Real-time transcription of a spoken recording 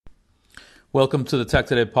Welcome to the Tech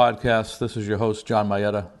Today podcast. This is your host, John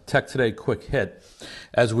Mayetta. Tech Today Quick Hit.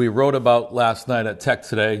 As we wrote about last night at Tech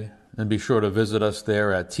Today, and be sure to visit us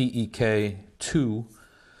there at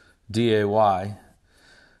TEK2DAY.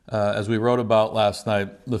 As we wrote about last night,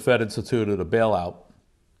 the Fed instituted a bailout.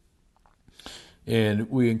 And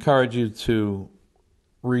we encourage you to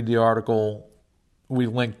read the article. We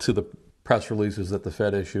linked to the press releases that the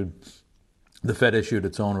Fed issued. The Fed issued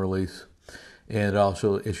its own release, and it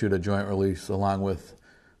also issued a joint release along with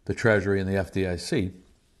the Treasury and the FDIC.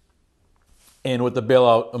 And what the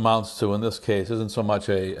bailout amounts to in this case isn't so much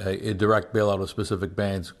a direct bailout of specific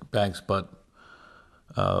banks, but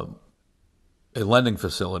a lending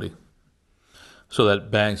facility so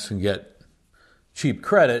that banks can get cheap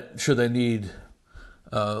credit should they need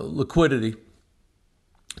liquidity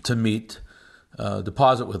to meet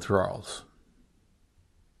deposit withdrawals.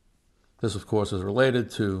 This, of course, is related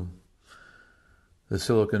to the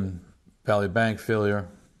Silicon Valley Bank failure.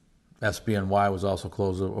 SBNY was also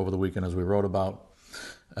closed over the weekend, as we wrote about.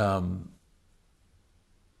 The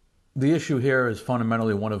issue here is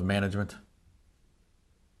fundamentally one of management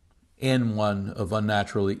and one of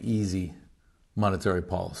unnaturally easy monetary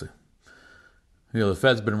policy. The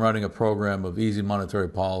Fed's been running a program of easy monetary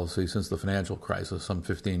policy since the financial crisis some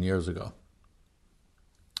 15 years ago.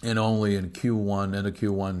 And only in Q1, end of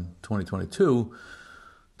Q1 2022,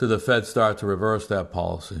 did the Fed start to reverse that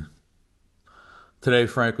policy. Today,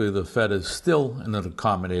 frankly, the Fed is still in an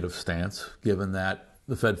accommodative stance, given that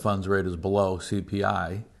the Fed funds rate is below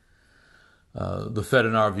CPI. The Fed,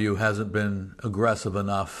 in our view, hasn't been aggressive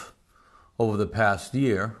enough over the past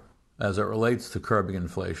year as it relates to curbing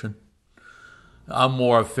inflation. I'm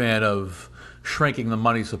more a fan of shrinking the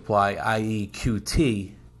money supply, i.e.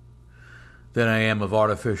 QT, than I am of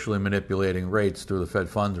artificially manipulating rates through the Fed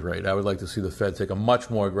funds rate. I would like to see the Fed take a much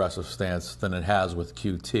more aggressive stance than it has with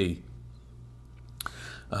QT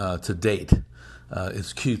to date.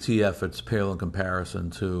 Its QT efforts pale in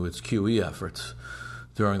comparison to its QE efforts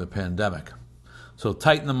during the pandemic. So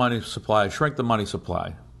tighten the money supply, shrink the money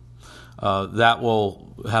supply. That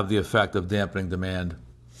will have the effect of dampening demand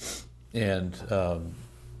and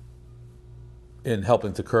in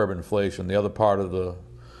helping to curb inflation. The other part of the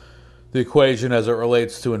equation as it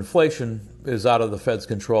relates to inflation is out of the Fed's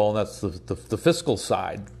control, and that's the fiscal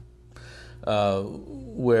side,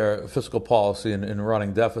 where fiscal policy and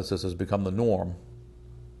running deficits has become the norm.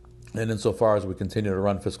 And insofar as we continue to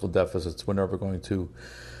run fiscal deficits, we're never going to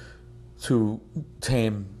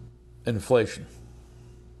tame inflation.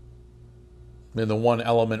 And the one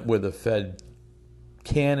element where the Fed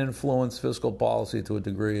can influence fiscal policy to a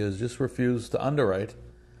degree is just refuse to underwrite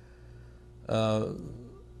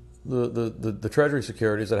the Treasury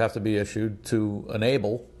securities that have to be issued to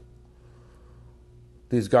enable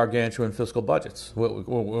these gargantuan fiscal budgets.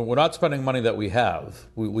 We're not spending money that we have.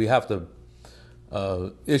 We have to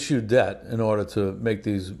issue debt in order to make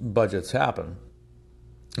these budgets happen.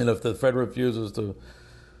 And if the Fed refuses to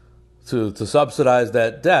subsidize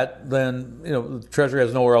that debt, then the Treasury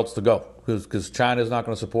has nowhere else to go, because China is not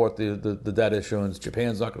going to support the debt issuance.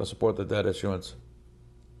 Japan's not going to support the debt issuance.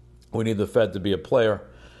 We need the Fed to be a player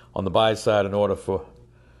on the buy side in order for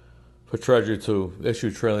Treasury to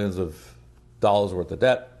issue trillions of dollars worth of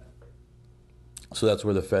debt. So that's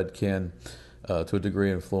where the Fed can, to a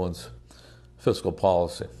degree, influence fiscal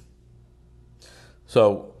policy.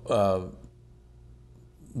 So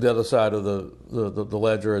the other side of the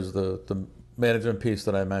ledger is the management piece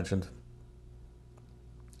that I mentioned.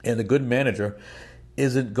 And a good manager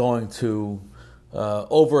isn't going to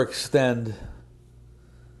overextend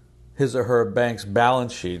his or her bank's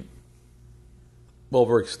balance sheet,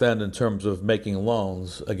 overextend in terms of making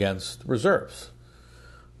loans against reserves.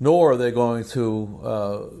 Nor are they going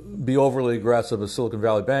to be overly aggressive, as Silicon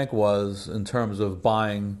Valley Bank was, in terms of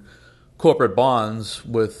buying corporate bonds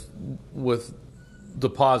with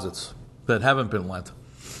deposits that haven't been lent.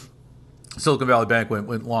 Silicon Valley Bank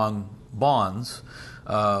went long bonds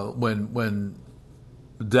when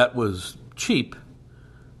debt was cheap,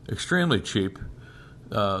 extremely cheap,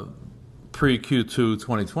 pre-Q2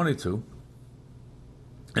 2022.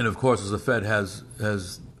 And of course, as the Fed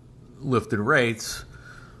has lifted rates,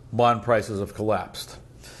 bond prices have collapsed.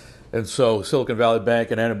 And so Silicon Valley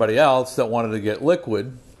Bank and anybody else that wanted to get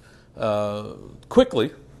liquid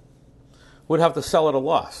quickly would have to sell at a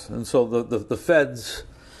loss. And so the Fed's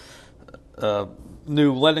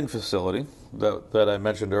new lending facility that I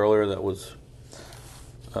mentioned earlier that was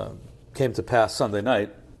came to pass Sunday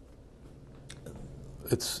night,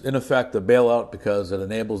 it's in effect a bailout because it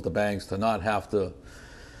enables the banks to not have to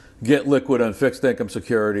get liquid on fixed income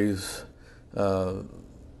securities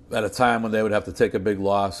at a time when they would have to take a big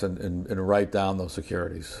loss and write down those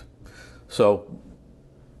securities. So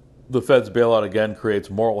the Fed's bailout again creates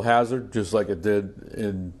moral hazard, just like it did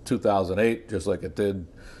in 2008, just like it did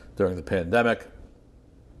during the pandemic.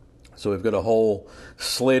 So we've got a whole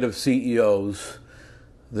slate of CEOs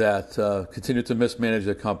that continue to mismanage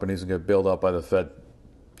their companies and get bailed out by the Fed.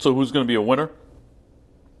 So who's going to be a winner?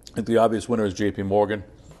 I think the obvious winner is JP Morgan.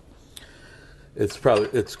 It's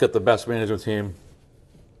got the best management team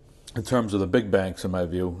in terms of the big banks, in my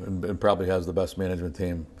view, and probably has the best management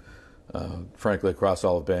team, frankly, across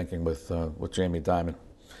all of banking with Jamie Dimon.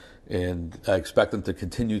 And I expect them to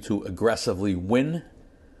continue to aggressively win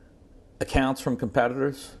accounts from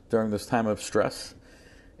competitors during this time of stress.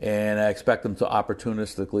 And I expect them to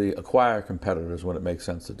opportunistically acquire competitors when it makes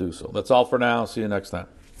sense to do so. That's all for now. See you next time.